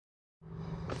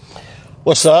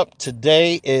What's up?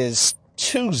 Today is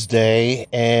Tuesday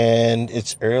and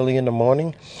it's early in the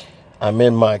morning. I'm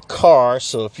in my car,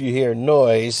 so if you hear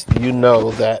noise, you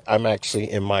know that I'm actually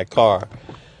in my car.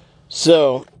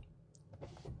 So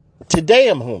today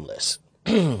I'm homeless.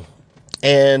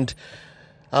 And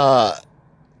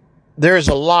there's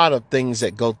a lot of things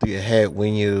that go through your head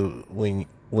when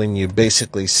you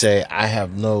basically say I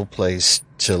have no place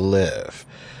to live.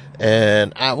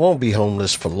 And I won't be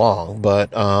homeless for long,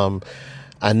 but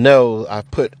I know I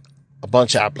put a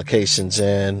bunch of applications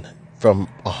in. From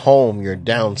a home, you're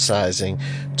downsizing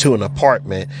to an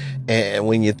apartment. And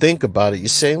when you think about it, you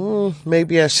say,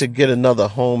 maybe I should get another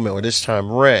home or this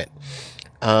time rent.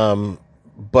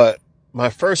 But my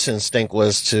first instinct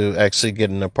was to actually get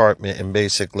an apartment and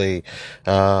basically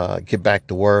get back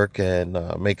to work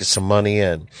and making some money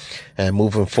and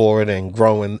moving forward and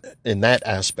growing in that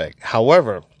aspect.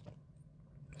 However,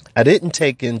 I didn't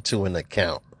take into an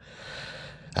account.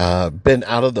 Been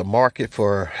out of the market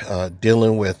for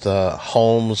dealing with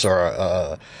homes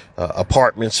or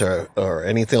apartments or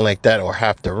anything like that, or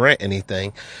have to rent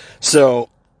anything. So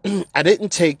I didn't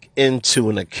take into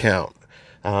an account.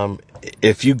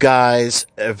 If you guys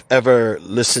have ever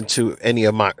listened to any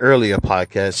of my earlier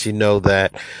podcasts, you know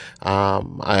that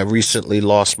I recently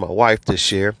lost my wife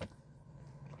this year,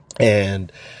 and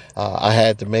I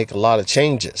had to make a lot of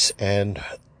changes. And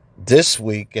this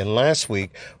week and last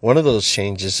week, one of those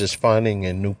changes is finding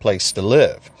a new place to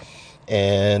live.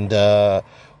 And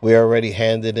we already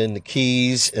handed in the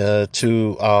keys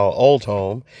to our old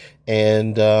home.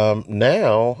 And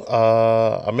now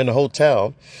I'm in a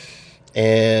hotel.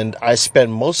 And I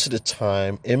spend most of the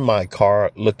time in my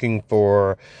car looking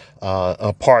for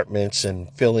apartments and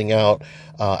filling out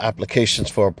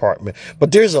applications for apartment.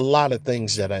 But there's a lot of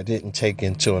things that I didn't take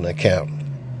into an account.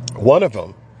 One of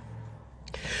them,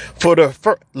 for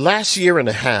the last year and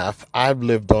a half, I've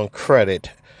lived on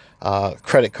credit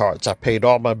cards. I paid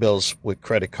all my bills with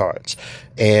credit cards.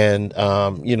 And,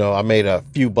 I made a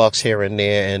few bucks here and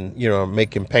there and,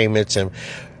 making payments. And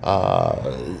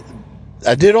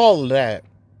I did all of that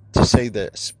to say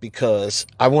this because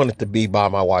I wanted to be by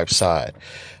my wife's side.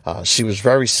 She was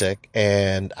very sick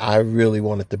and I really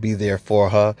wanted to be there for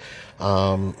her.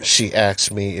 She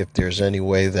asked me if there's any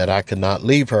way that I could not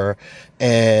leave her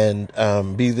and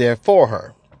be there for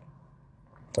her.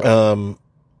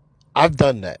 I've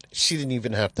done that. She didn't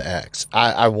even have to ask.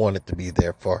 I wanted to be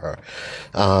there for her.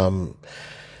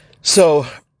 So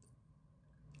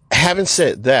having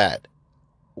said that,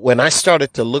 when I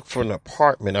started to look for an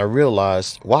apartment, I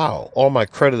realized, wow, all my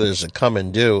creditors are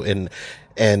coming due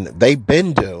and they've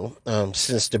been due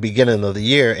since the beginning of the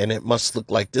year. And it must look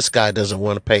like this guy doesn't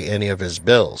want to pay any of his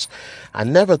bills. I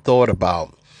never thought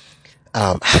about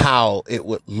how it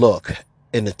would look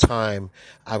in the time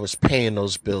I was paying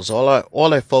those bills.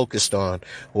 All I focused on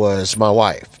was my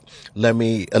wife. Let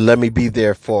me be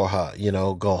there for her,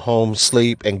 go home,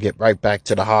 sleep, and get right back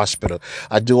to the hospital.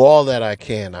 I do all that I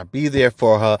can. I be there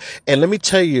for her. And let me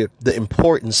tell you the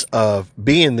importance of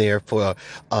being there for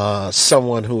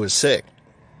someone who is sick.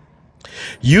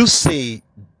 You see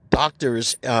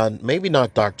doctors, maybe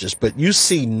not doctors, but you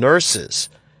see nurses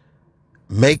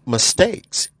make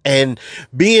mistakes. And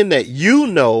being that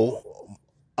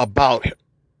about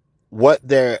what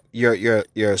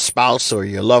your spouse or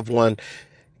your loved one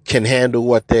can handle,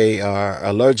 what they are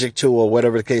allergic to, or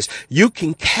whatever the case, you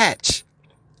can catch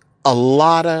a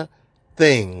lot of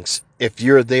things if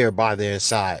you're there by their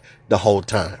side the whole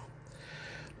time.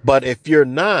 But if you're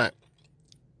not,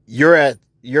 you're at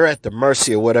the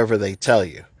mercy of whatever they tell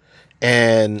you.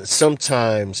 And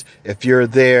sometimes if you're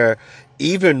there,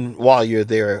 even while you're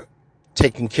there,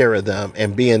 taking care of them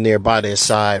and being there by their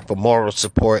side for moral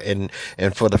support and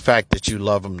for the fact that you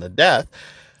love them to death,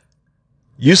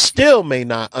 you still may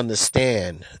not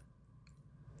understand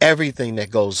everything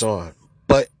that goes on.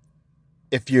 But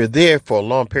if you're there for a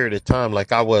long period of time,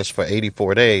 like I was for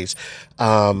 84 days,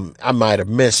 I might have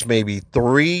missed maybe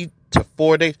 3 to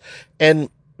 4 days.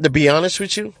 And to be honest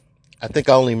with you, I think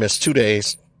I only missed 2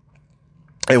 days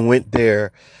and went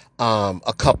there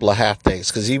a couple of half days.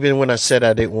 Because even when I said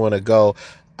I didn't want to go,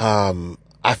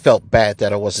 I felt bad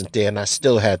that I wasn't there, and I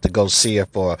still had to go see her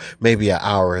for maybe an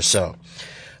hour or so.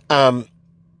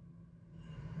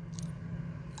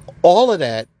 All of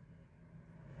that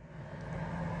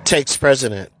takes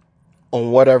precedent on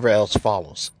whatever else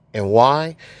follows. And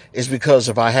why? Is because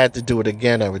if I had to do it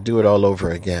again, I would do it all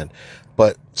over again.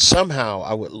 But somehow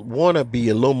I would want to be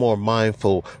a little more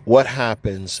mindful what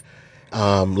happens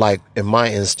like in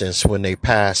my instance, when they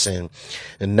pass, and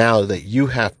now that you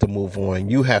have to move on,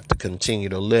 you have to continue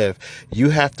to live. You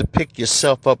have to pick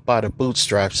yourself up by the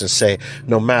bootstraps and say,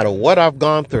 no matter what I've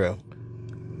gone through,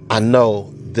 I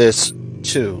know this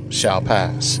too shall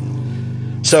pass.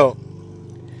 So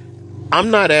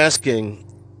I'm not asking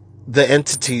the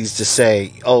entities to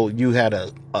say, oh, you had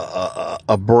a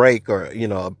break, or,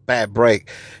 a bad break.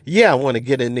 Yeah, I want to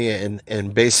get in there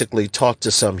and basically talk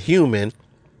to some human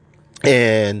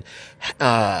and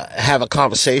have a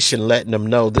conversation, letting them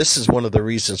know this is one of the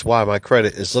reasons why my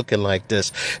credit is looking like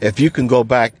this. If you can go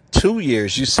back 2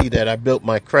 years, you see that I built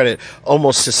my credit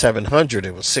almost to 700.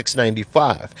 It was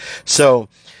 695. So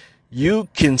you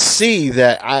can see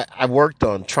that I worked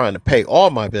on trying to pay all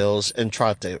my bills and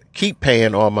tried to keep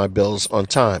paying all my bills on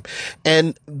time.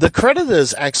 And the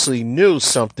creditors actually knew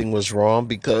something was wrong,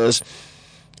 because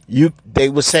they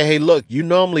would say, hey, look, you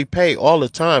normally pay all the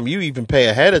time. You even pay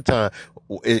ahead of time.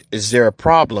 Is there a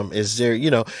problem? Is there,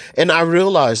 and I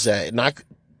realized that. And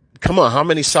come on, how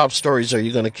many sob stories are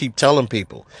you going to keep telling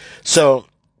people? So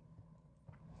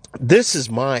this is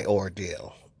my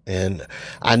ordeal. And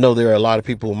I know there are a lot of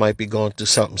people who might be going through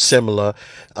something similar.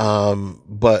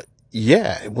 But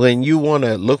yeah, when you want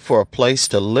to look for a place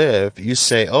to live, you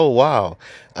say, oh, wow.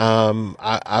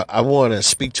 I want to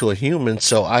speak to a human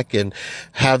so I can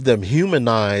have them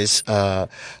humanize, the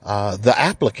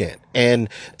applicant and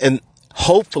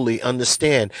hopefully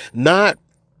understand, not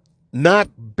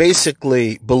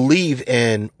basically believe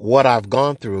in what I've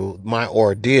gone through, my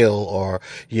ordeal, or,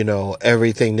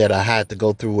 everything that I had to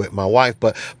go through with my wife,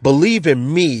 but believe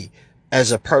in me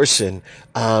as a person,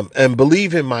 and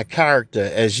believe in my character,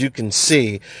 as you can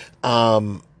see,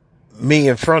 me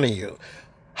in front of you.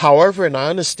 However, and I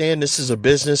understand this is a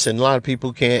business and a lot of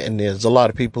people can't, and there's a lot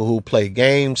of people who play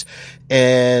games,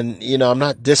 and, I'm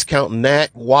not discounting that,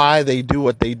 why they do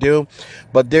what they do,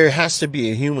 but there has to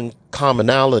be a human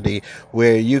commonality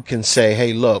where you can say,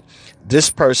 hey, look,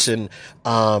 this person,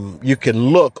 you can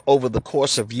look over the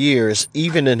course of years,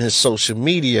 even in his social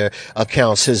media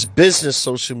accounts, his business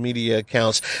social media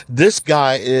accounts, this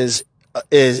guy is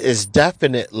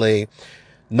definitely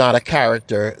not a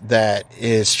character that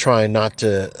is trying not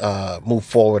to move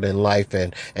forward in life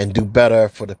and do better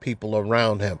for the people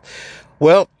around him.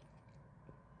 Well,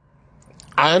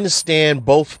 I understand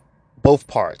both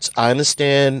parts. I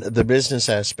understand the business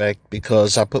aspect,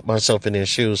 because I put myself in their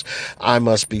shoes. I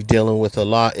must be dealing with a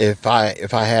lot. If I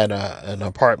had an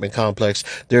apartment complex,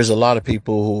 there's a lot of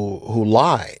people who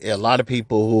lie. A lot of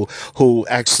people who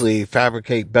actually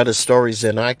fabricate better stories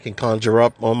than I can conjure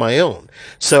up on my own.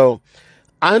 So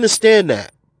I understand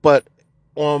that, but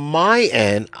on my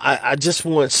end, I just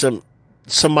want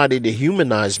somebody to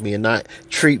humanize me and not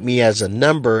treat me as a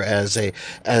number, as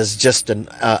just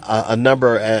a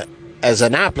number, as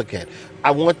an applicant. I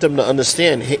want them to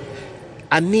understand, hey,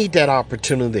 I need that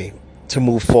opportunity to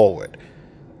move forward,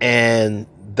 and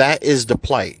that is the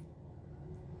plight.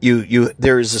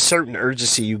 There is a certain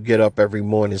urgency. You get up every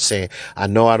morning saying, I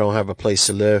know I don't have a place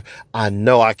to live. I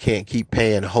know I can't keep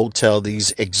paying hotel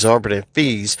these exorbitant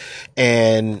fees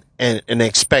and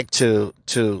expect to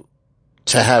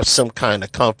have some kind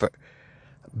of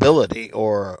comfortability,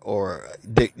 or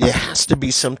there has to be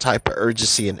some type of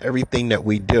urgency in everything that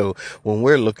we do when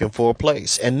we're looking for a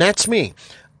place. And that's me.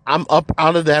 I'm up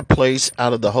out of that place,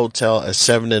 out of the hotel at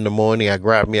 7 a.m. I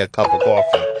grab me a cup of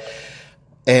coffee.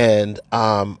 And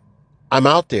I'm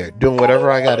out there doing whatever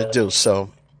I got to do.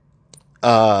 So,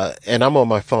 and I'm on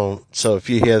my phone. So if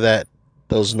you hear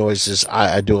those noises,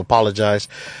 I do apologize.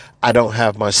 I don't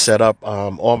have my setup.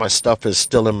 All my stuff is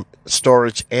still in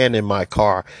storage and in my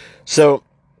car. So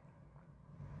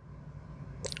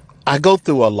I go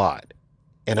through a lot.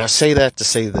 And I say that to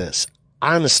say this.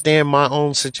 I understand my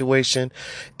own situation,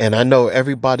 and I know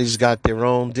everybody's got their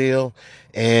own deal.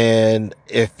 And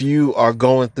if you are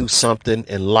going through something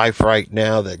in life right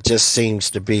now that just seems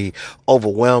to be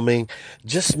overwhelming,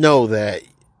 just know that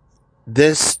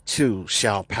this too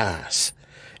shall pass.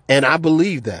 And I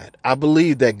believe that. I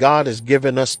believe that God has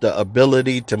given us the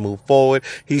ability to move forward.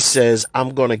 He says,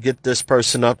 I'm going to get this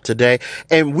person up today.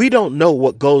 And we don't know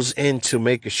what goes into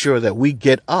making sure that we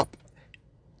get up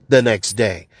the next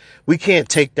day. We can't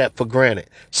take that for granted.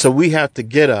 So we have to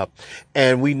get up,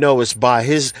 and we know it's by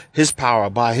his power,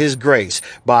 by his grace,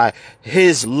 by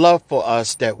his love for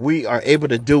us that we are able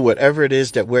to do whatever it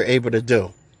is that we're able to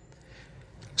do.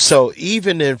 So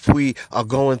even if we are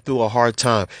going through a hard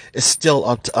time, it's still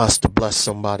up to us to bless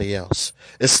somebody else.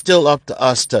 It's still up to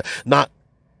us to not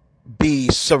be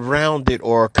surrounded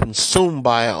or consumed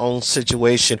by our own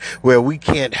situation where we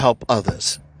can't help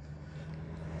others.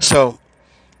 So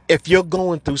if you're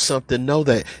going through something, know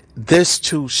that this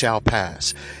too shall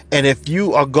pass. And if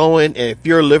you are going, and if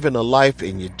you're living a life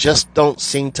and you just don't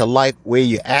seem to like where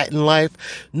you're at in life,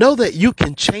 know that you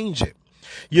can change it.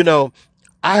 You know,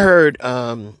 I heard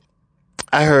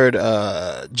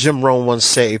Jim Rohn once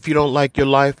say, if you don't like your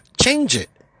life, change it.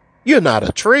 You're not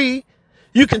a tree.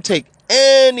 You can take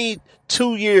any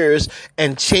 2 years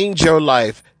and change your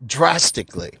life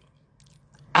drastically.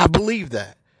 I believe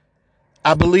that.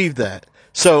 I believe that.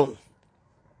 So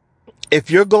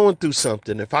if you're going through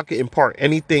something, if I could impart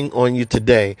anything on you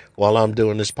today while I'm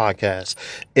doing this podcast,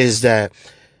 is that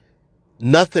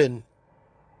nothing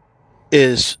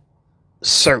is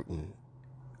certain.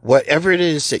 Whatever it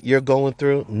is that you're going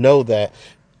through, know that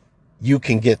you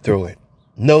can get through it.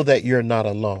 Know that you're not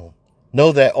alone.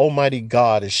 Know that Almighty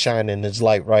God is shining his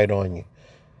light right on you.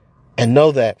 And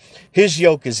know that his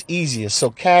yoke is easier. So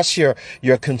cast your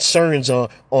concerns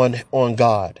on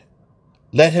God.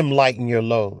 Let him lighten your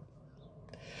load.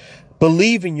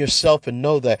 Believe in yourself and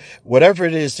know that whatever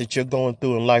it is that you're going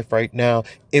through in life right now,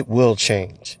 it will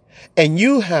change. And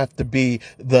you have to be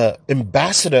the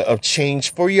ambassador of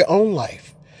change for your own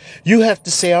life. You have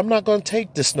to say, I'm not going to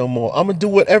take this no more. I'm going to do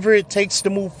whatever it takes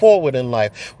to move forward in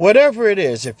life. Whatever it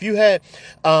is. If you had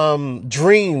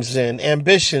dreams and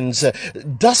ambitions,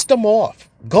 dust them off.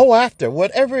 Go after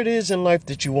whatever it is in life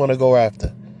that you want to go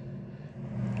after.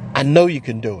 I know you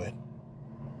can do it.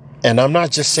 And I'm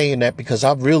not just saying that because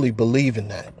I really believe in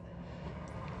that.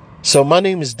 So my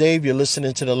name is Dave. You're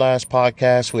listening to the last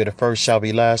podcast where the first shall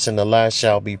be last and the last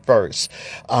shall be first.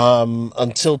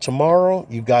 Until tomorrow,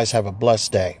 you guys have a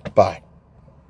blessed day. Bye.